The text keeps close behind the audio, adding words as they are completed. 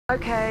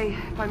Okay,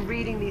 if I'm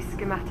reading these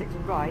schematics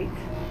right,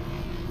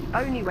 the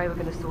only way we're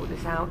going to sort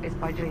this out is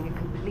by doing a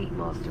complete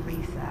master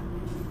reset.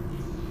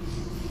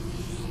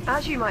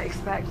 As you might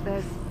expect,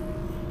 there's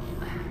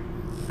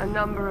a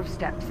number of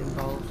steps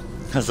involved.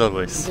 As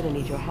always. I'm going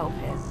to need your help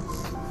here.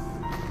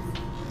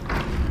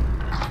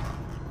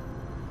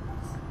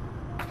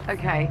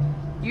 Okay,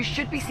 you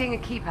should be seeing a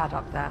keypad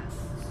up there.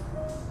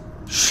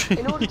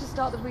 In order to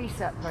start the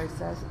reset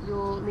process,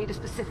 you'll need a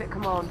specific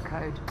command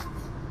code.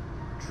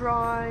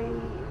 Try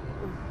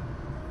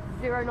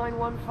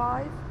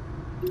 0915.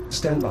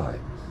 Stand by.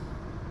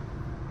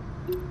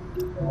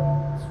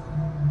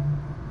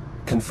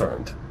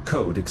 Confirmed.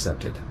 Code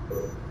accepted.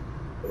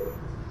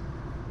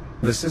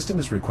 The system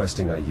is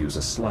requesting I use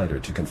a slider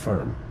to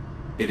confirm.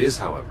 It is,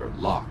 however,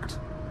 locked.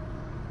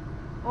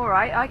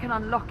 Alright, I can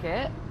unlock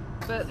it,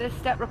 but this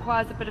step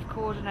requires a bit of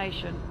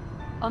coordination.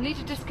 I'll need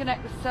to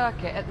disconnect the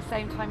circuit at the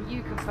same time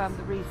you confirm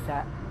the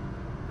reset.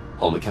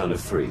 On the count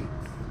of 3.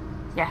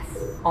 Yes,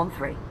 on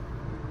 3.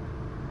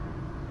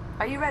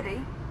 Are you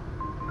ready?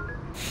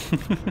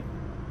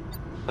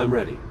 I'm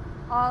ready.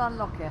 I'll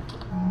unlock it.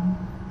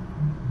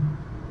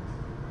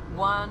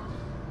 1,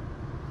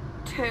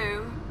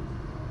 2,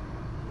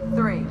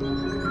 3.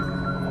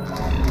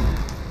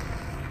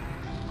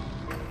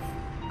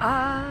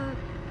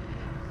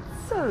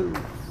 So,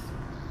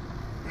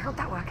 how'd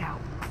that work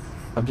out?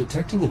 I'm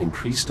detecting an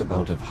increased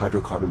amount of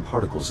hydrocarbon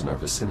particles in our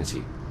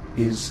vicinity.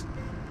 Is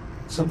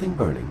something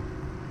burning?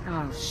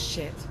 Oh,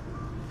 shit.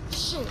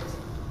 Shit!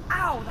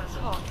 Ow, that's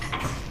hot.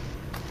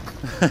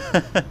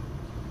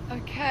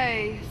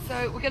 Okay,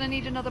 so we're gonna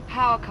need another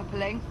power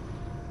coupling.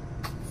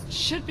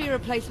 Should be a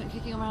replacement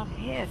kicking around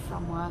here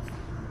somewhere.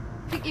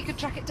 Think you could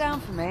track it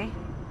down for me?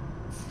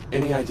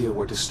 Any idea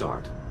where to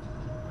start?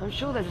 I'm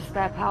sure there's a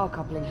spare power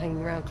coupling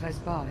hanging around close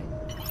by.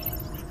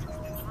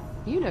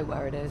 You know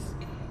where it is.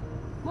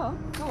 Well,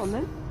 go on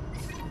then.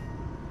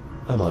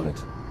 I'm on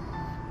it.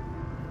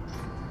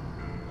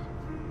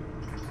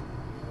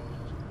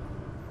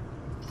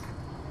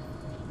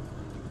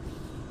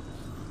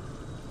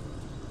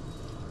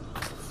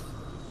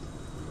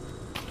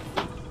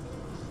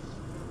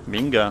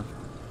 Bingo.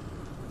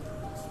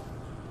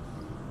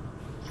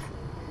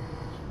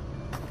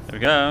 There we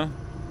go.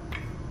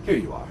 Here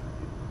you are.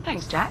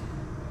 Thanks, Jack.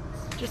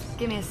 Just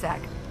give me a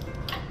sec.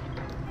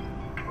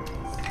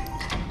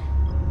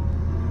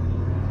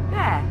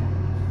 There.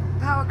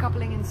 Power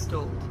coupling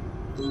installed.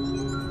 Give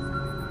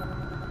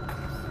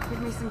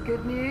me some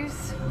good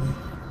news.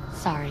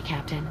 Sorry,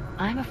 Captain.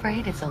 I'm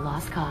afraid it's a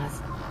lost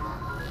cause.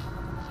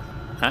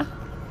 Huh?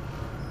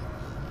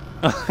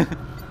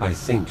 I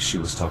think she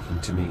was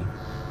talking to me.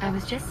 I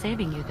was just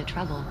saving you the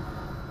trouble.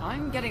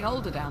 I'm getting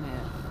older down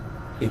here.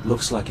 It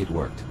looks like it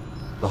worked.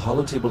 The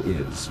holotable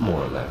is,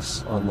 more or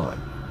less, online.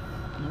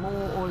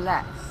 More or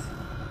less.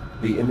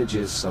 The image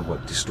is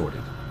somewhat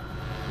distorted.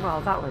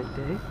 Well, that won't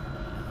do.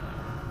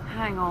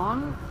 Hang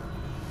on.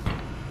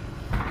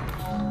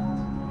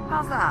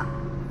 How's that?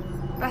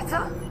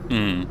 Better?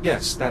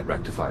 Yes, that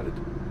rectified it.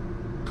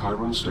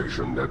 Chiron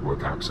Station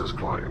Network Access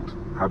Client.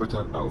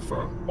 Habitat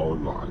Alpha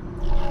online.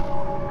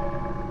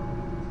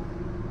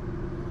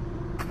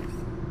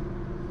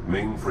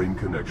 Mainframe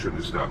connection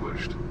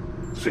established.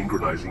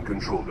 Synchronizing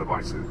control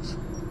devices.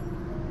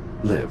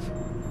 Liv,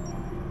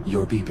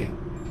 you're beeping.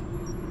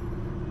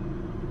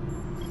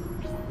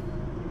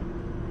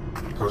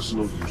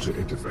 Personal user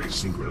interface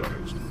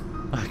synchronized.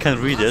 I can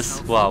read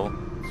this. Wow.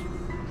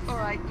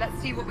 Alright, let's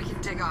see what we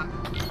can dig up.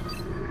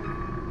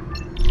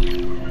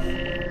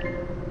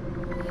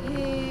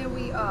 Here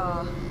we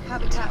are.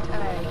 Habitat A.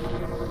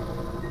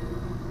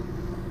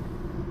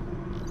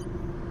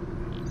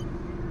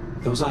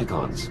 Those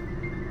icons.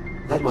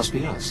 That must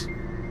be us.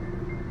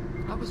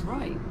 I was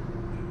right.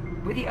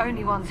 We're the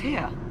only ones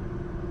here.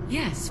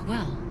 Yes,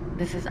 well,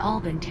 this has all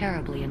been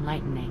terribly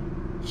enlightening.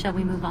 Shall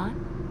we move on?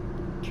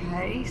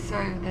 Okay, so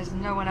there's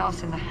no one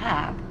else in the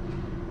hab.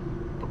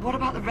 But what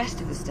about the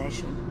rest of the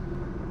station?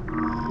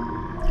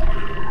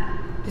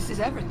 This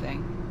is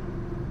everything.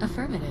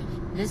 Affirmative.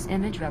 This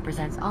image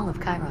represents all of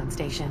Chiron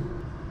Station.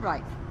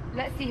 Right,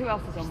 let's see who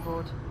else is on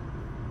board.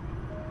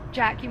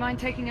 Jack, you mind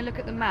taking a look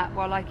at the map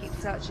while I keep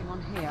searching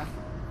on here?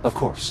 Of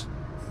course.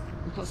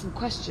 We've got some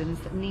questions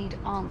that need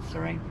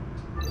answering.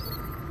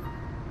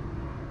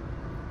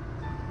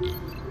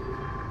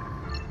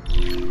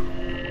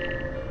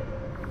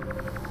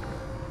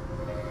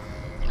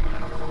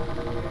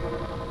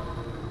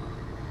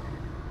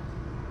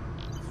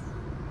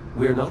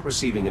 We're not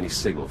receiving any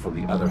signal from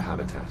the other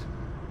habitat.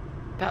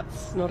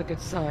 That's not a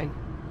good sign.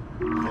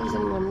 If there was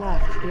anyone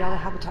left, the other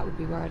habitat would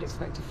be where I'd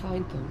expect to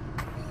find them.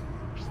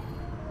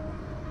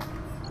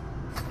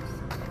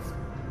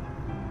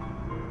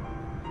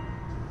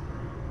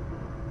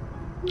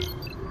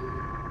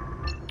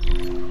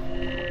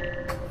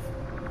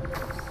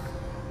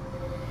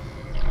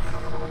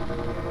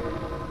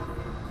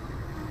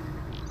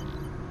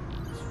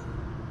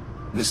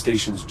 The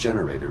station's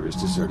generator is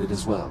deserted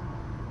as well.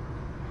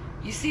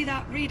 You see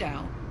that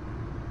readout?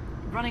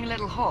 Running a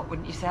little hot,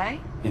 wouldn't you say?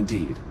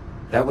 Indeed.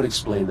 That would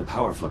explain the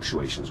power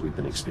fluctuations we've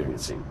been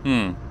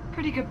experiencing.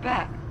 Pretty good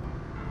bet.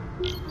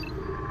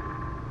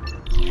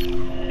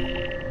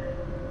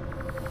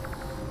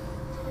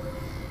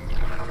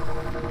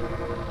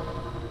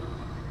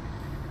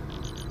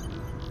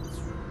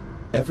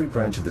 Every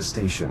branch of the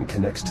station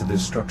connects to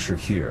this structure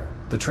here,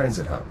 the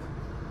transit hub.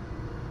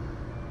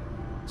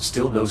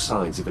 Still no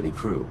signs of any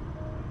crew,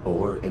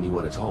 or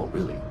anyone at all,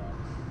 really.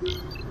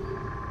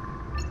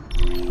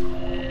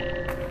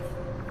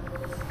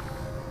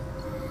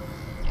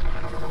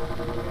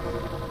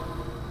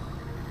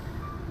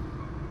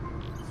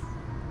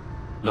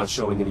 Not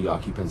showing any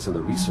occupants in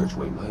the research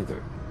wing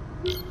either.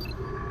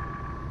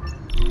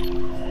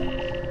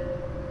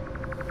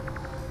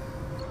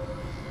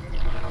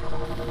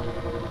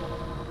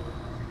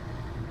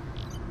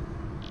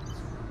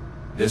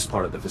 This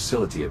part of the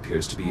facility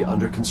appears to be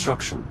under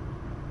construction.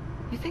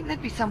 You think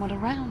there'd be someone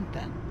around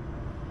then?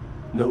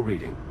 No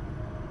reading.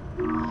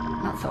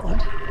 That's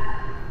odd.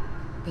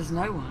 There's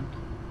no one.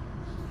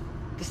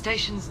 The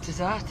station's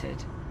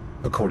deserted.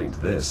 According to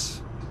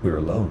this, we're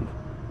alone.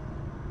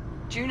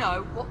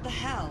 Juno, what the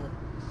hell?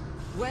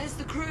 Where's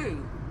the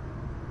crew?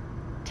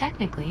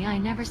 Technically, I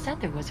never said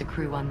there was a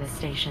crew on this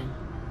station.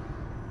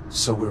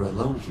 So we're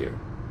alone here.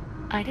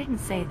 I didn't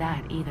say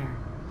that either.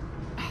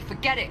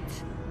 Forget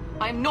it.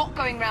 I'm not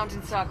going round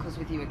in circles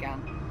with you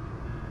again.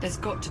 There's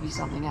got to be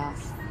something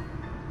else.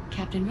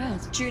 Captain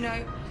Rhodes,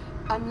 Juno,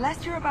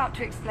 unless you're about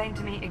to explain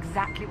to me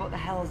exactly what the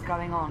hell's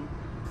going on,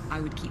 I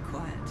would keep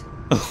quiet.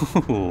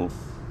 Oh.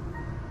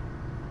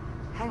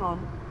 hang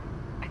on.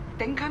 I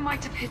think I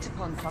might have hit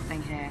upon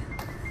something here.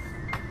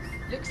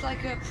 Looks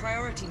like a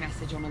priority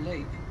message on a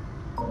loop.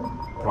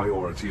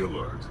 Priority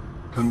alert.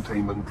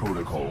 Containment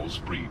protocols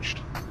breached.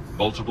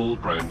 Multiple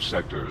branch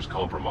sectors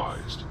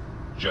compromised.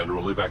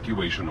 General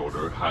evacuation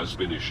order has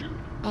been issued.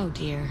 Oh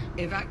dear.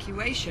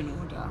 Evacuation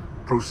order?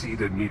 Proceed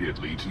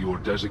immediately to your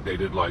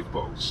designated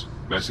lifeboats.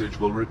 Message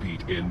will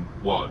repeat in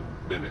 1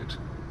 minute.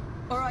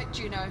 All right,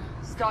 Juno,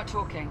 start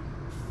talking.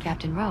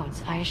 Captain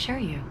Rhodes, I assure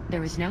you,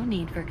 there is no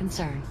need for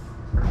concern.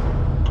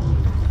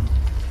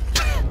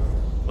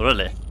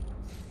 Really?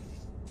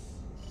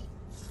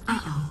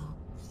 Uh-oh.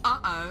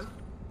 Uh-oh?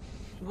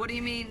 What do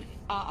you mean,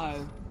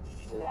 uh-oh?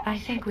 I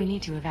think we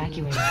need to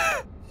evacuate.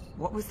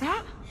 What was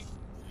that?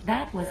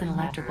 That was an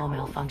electrical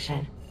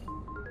malfunction.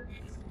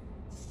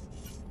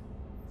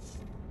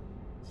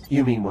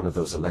 You mean one of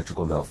those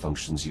electrical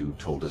malfunctions you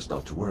told us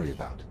not to worry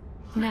about?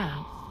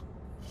 No.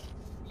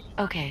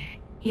 Okay,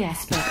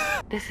 yes,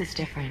 but this is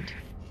different.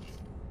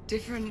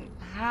 Different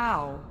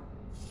how?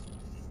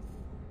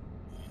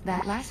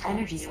 That last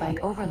energy spike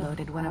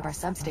overloaded one of our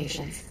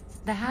substations.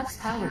 The hub's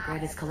power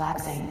grid is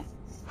collapsing.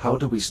 How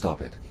do we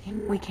stop it?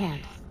 We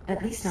can't,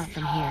 at least not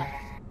from here.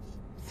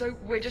 So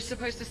we're just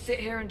supposed to sit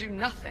here and do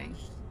nothing?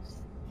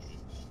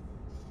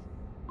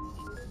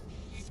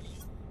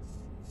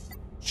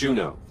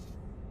 Juno.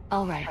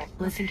 All right,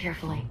 listen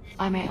carefully.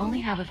 I may only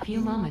have a few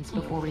moments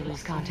before we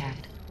lose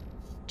contact.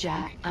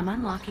 Jack, I'm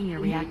unlocking your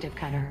reactive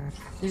cutter.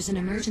 There's an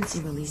emergency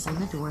release on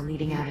the door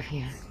leading out of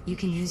here. You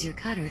can use your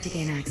cutter to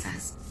gain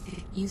access.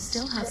 You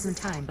still have some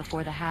time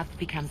before the hab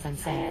becomes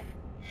unsafe.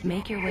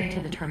 Make your way to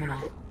the terminal.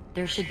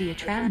 There should be a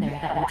tram there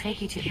that will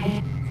take you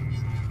to...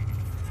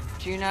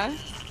 Juno?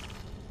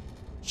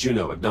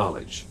 Juno,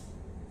 acknowledge.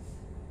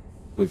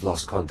 We've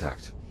lost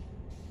contact.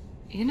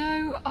 You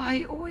know,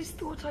 I always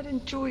thought I'd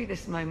enjoy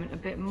this moment a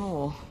bit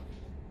more.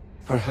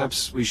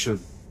 Perhaps we should...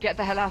 Get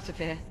the hell out of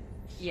here.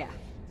 Yeah.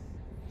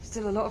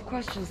 Still a lot of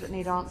questions that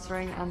need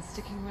answering, and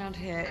sticking around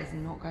here is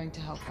not going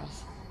to help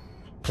us.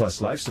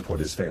 Plus life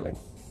support is failing.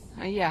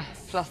 Yeah,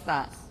 plus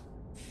that.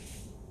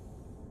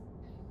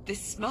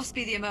 This must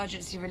be the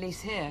emergency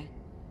release here.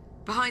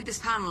 Behind this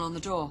panel on the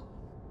door.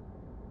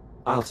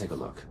 I'll take a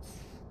look.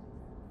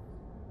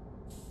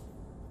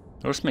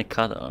 Where's my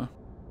cutter?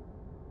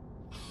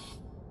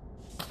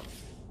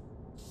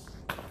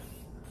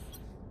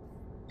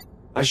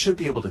 I should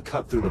be able to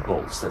cut through the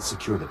bolts that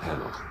secure the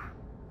panel.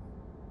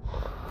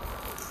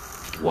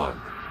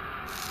 1,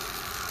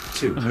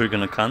 2, We're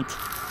gonna count.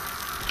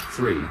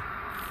 3,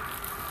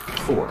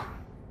 4.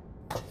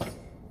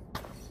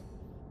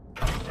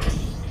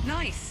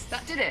 Nice,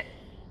 that did it.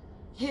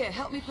 Here,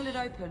 help me pull it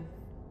open.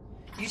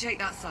 You take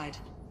that side.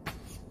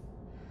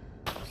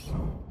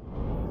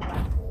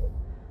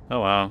 Oh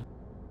wow.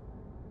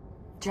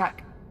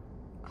 Jack,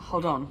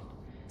 hold on.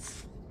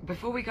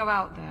 Before we go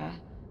out there...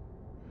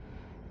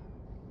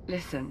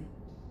 Listen,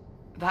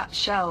 that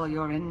shell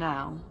you're in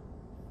now,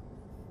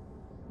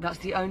 that's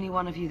the only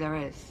one of you there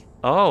is.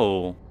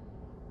 Oh.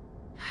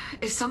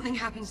 If something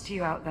happens to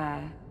you out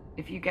there,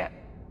 if you get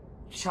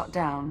shut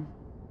down,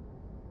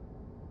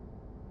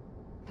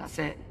 that's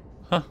it.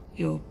 Huh.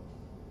 You're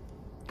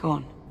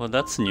gone. Well,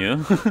 that's new.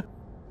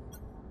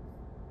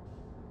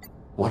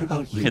 What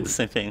about We you? had the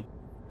same thing.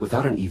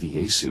 Without an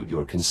EVA suit,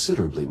 you're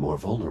considerably more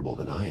vulnerable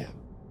than I am.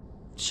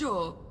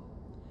 Sure,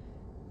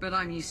 but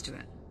I'm used to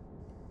it.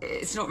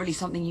 It's not really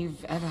something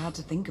you've ever had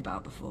to think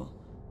about before.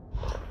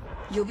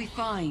 You'll be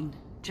fine.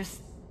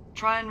 Just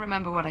try and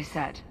remember what I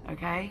said,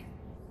 okay?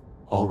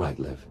 All right,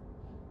 Liv.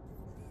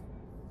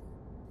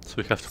 So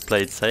we have to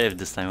play it safe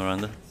this time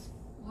around.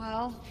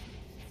 Well,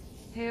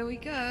 here we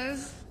go.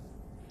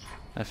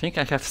 I think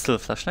I have still a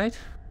flashlight.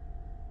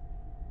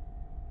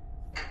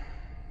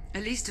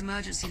 At least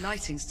emergency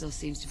lighting still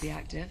seems to be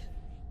active.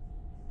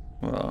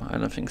 Well, I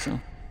don't think so.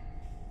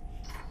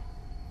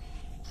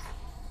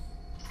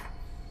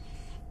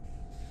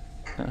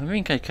 I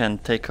think I can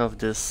take off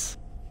this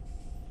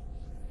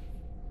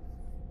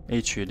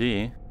HUD.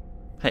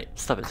 Hey,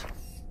 stop it.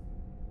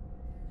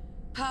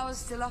 Power's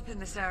still up in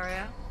this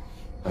area.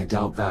 I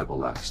doubt that will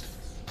last.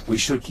 We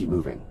should keep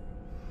moving.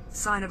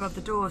 Sign above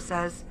the door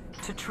says,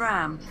 to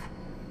tram.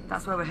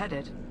 That's where we're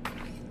headed.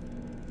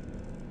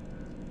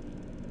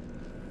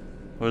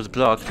 Well, it's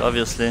blocked,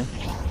 obviously.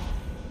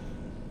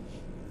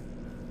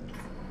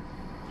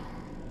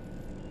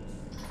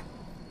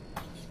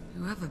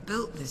 Whoever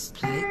built this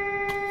place...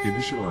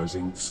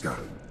 Initializing scan.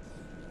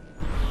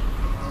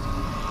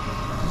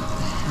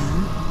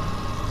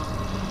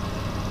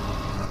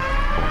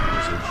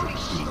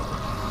 Authorization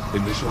denied.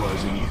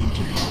 Initializing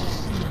interview.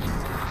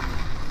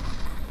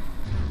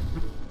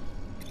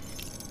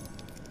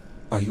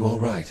 Are you all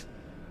right?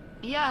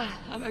 Yeah,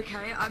 I'm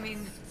okay. I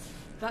mean,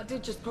 that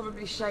did just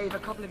probably shave a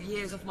couple of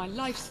years off my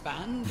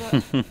lifespan,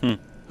 but...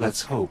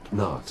 Let's hope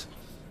not.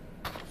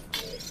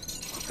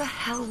 What the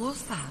hell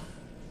was that?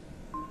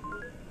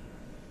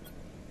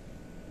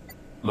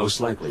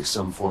 Most likely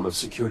some form of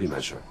security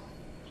measure.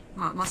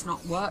 Well, it must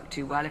not work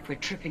too well if we're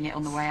tripping it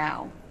on the way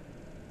out.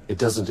 It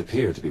doesn't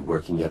appear to be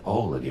working at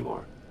all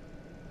anymore.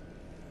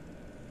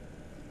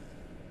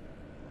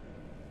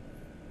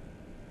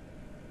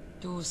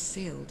 Doors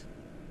sealed.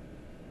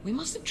 We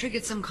must have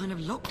triggered some kind of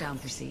lockdown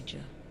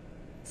procedure.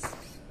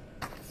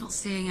 Not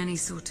seeing any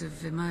sort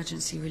of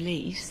emergency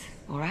release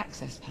or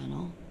access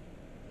panel.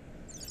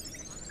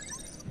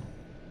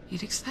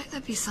 You'd expect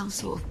there'd be some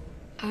sort of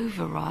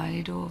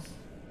override or...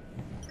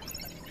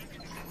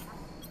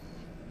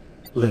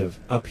 Liv,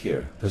 up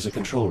here. There's a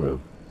control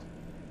room.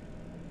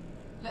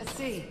 Let's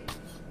see.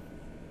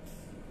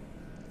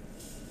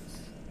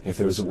 If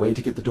there is a way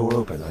to get the door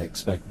open, I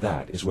expect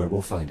that is where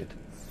we'll find it.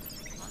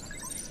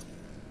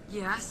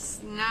 Yes,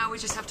 now we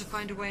just have to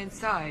find a way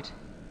inside.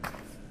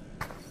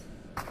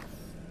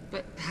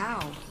 But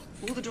how?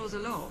 All the doors are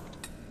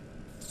locked.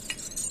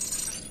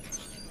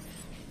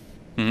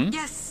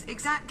 Yes,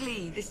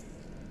 exactly. This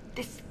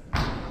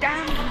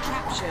damn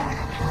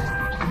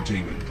contraption.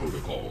 Containment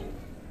protocol.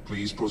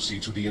 Please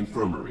proceed to the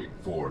infirmary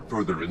for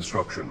further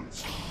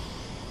instructions.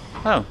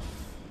 Oh.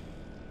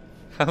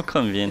 How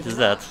convenient is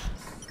that?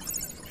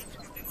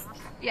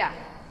 Yeah,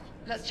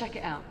 let's check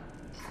it out.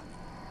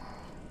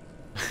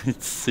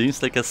 It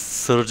seems like a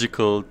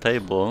surgical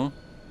table.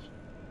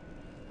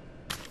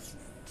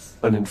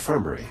 An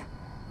infirmary,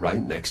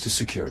 right next to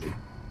security.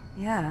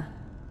 Yeah.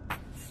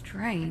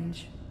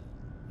 Strange.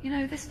 You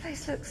know, this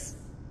place looks...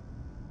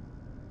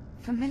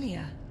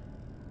 familiar.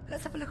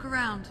 Let's have a look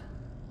around.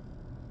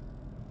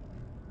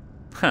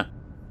 Huh.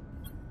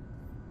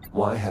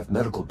 Why have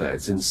medical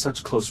beds in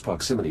such close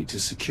proximity to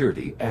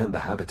security and the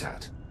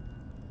habitat?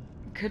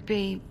 Could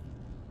be...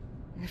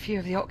 a few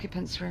of the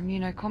occupants were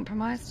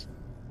immunocompromised.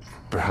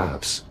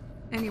 Perhaps.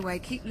 Anyway,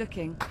 keep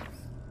looking.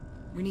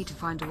 We need to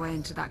find a way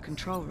into that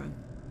control room.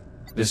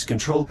 This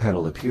control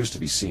panel appears to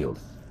be sealed,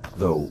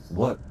 though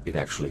what it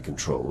actually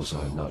controls,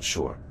 I'm not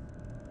sure.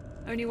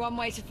 Only one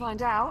way to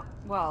find out?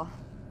 Well,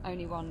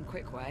 only one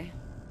quick way.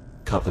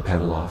 Cut the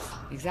panel off.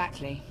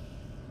 Exactly.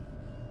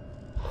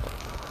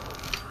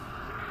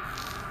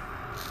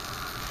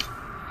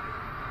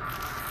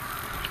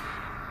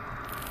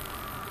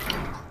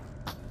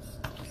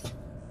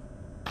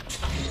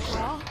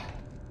 Well,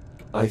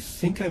 I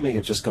think I may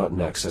have just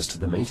gotten access to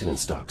the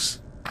maintenance ducts.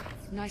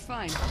 nice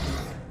find.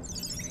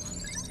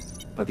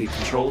 But the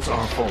controls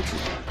are faulty.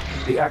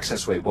 The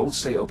accessway won't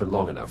stay open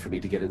long enough for me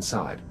to get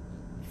inside.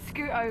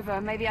 Scoot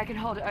over, maybe I can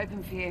hold it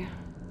open for you.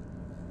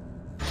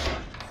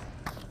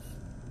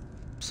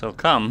 So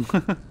come.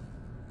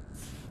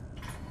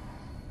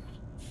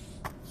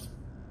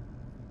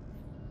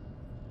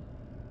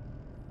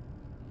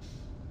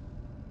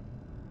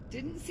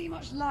 Didn't see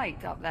much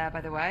light up there,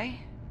 by the way.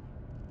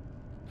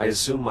 I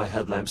assume my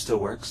headlamp still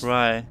works?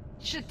 Right.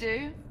 Should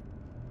do.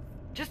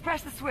 Just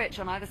press the switch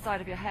on either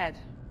side of your head.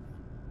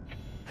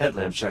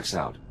 Headlamp checks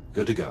out.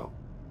 Good to go.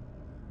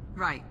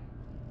 Right.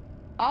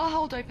 I'll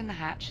hold open the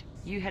hatch.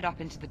 You head up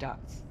into the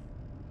ducts.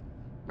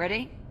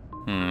 Ready?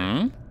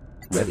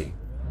 Ready.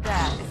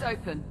 There, it's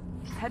open.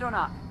 Head on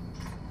up.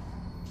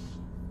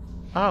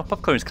 Oh,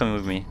 Popcorn is coming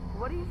with me.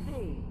 What do you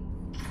see?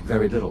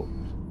 Very little.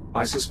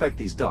 I suspect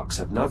these ducts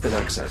have not been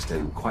accessed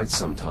in quite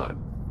some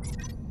time.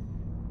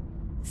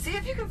 See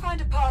if you can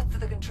find a path to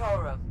the control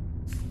room.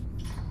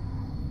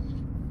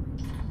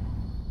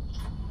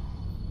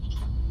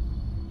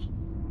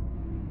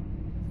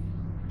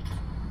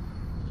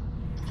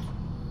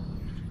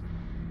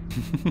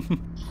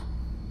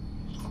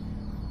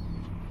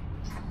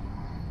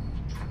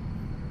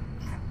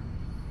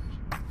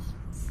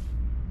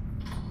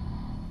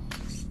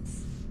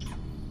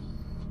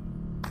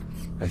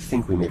 I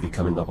think we may be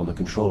coming up on the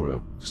control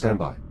room. Stand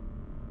by.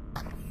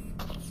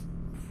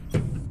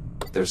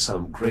 there's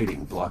some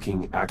grating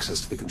blocking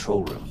access to the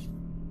control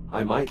room.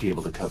 I might be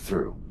able to cut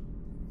through.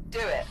 Do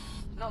it.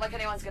 Not like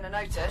anyone's gonna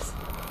notice.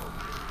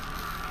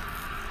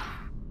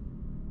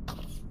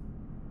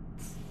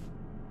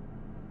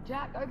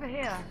 Jack, over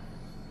here.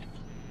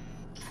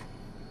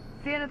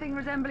 See anything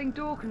resembling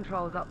door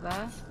controls up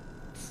there?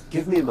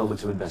 Give me a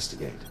moment to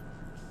investigate.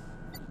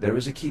 There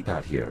is a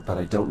keypad here, but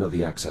I don't know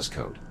the access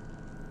code.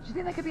 Do you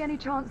think there could be any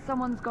chance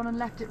someone's gone and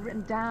left it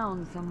written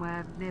down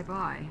somewhere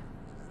nearby?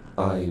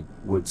 I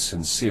would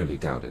sincerely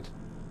doubt it.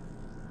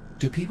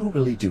 Do people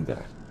really do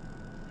that?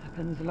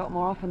 Happens a lot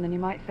more often than you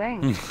might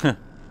think.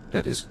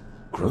 That is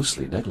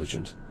grossly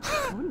negligent.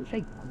 I wouldn't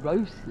say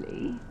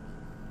grossly.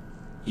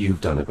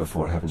 You've done it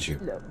before, haven't you?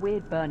 Look, we're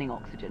burning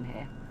oxygen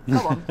here.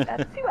 Go on,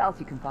 let's see what else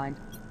you can find.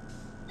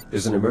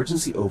 There's an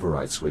emergency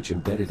override switch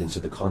embedded into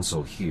the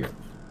console here.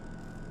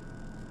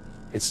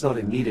 It's not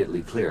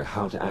immediately clear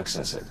how to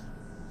access it.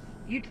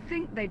 You'd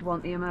think they'd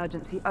want the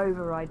emergency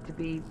override to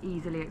be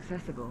easily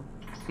accessible,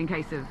 in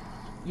case of,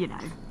 you know,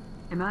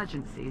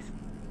 emergencies.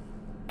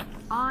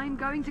 I'm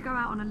going to go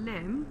out on a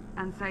limb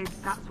and say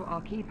that's what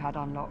our keypad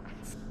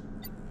unlocks.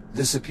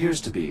 This appears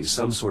to be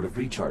some sort of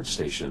recharge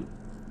station,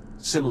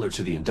 similar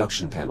to the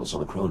induction panels on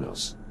the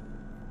Kronos.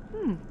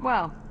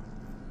 Well,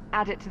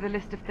 add it to the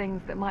list of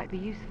things that might be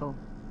useful.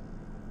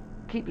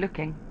 Keep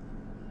looking.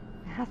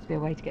 There has to be a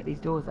way to get these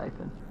doors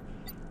open.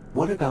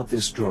 What about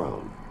this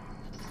drone?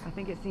 I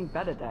think it's seen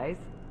better days.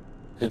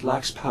 It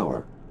lacks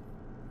power.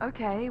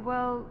 Okay,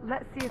 well,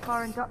 let's see if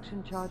our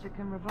induction charger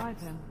can revive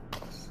him.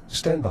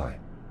 Stand by.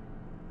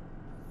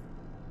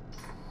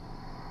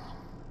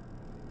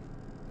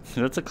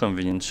 That's a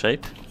convenient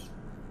shape.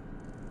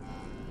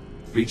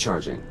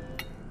 Recharging.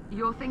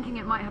 You're thinking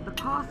it might have the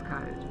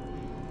passcode?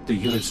 The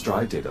unit's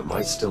drive data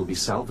might still be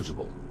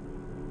salvageable.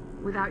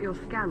 Without your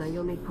scanner,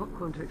 you'll need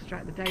Popcorn to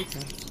extract the data.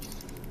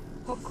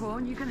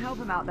 Popcorn, you can help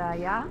him out there,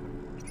 yeah?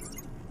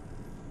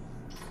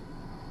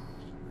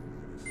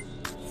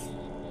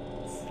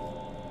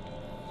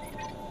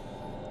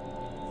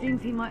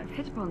 Seems he might have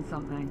hit upon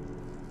something.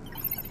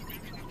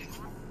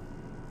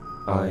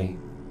 I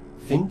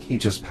think he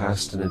just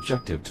passed an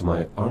objective to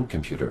my ARM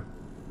computer.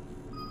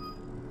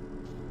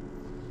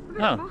 A bit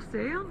bossy,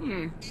 aren't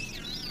you?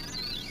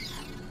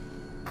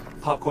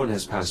 Popcorn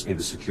has passed me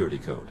the security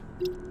code.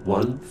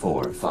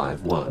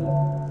 1451.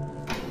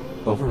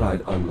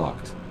 Override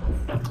unlocked.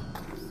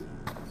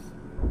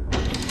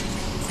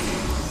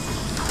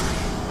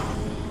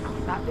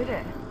 That did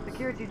it.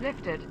 Security's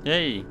lifted.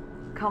 Yay!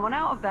 Come on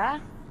out of there.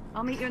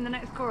 I'll meet you in the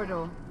next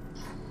corridor.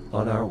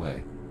 On our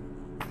way.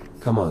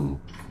 Come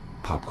on,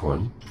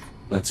 Popcorn.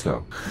 Let's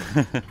go.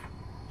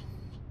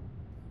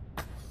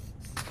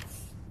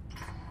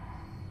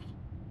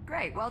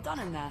 Great, well done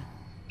in there.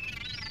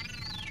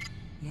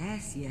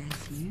 Yes,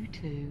 yes, you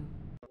too.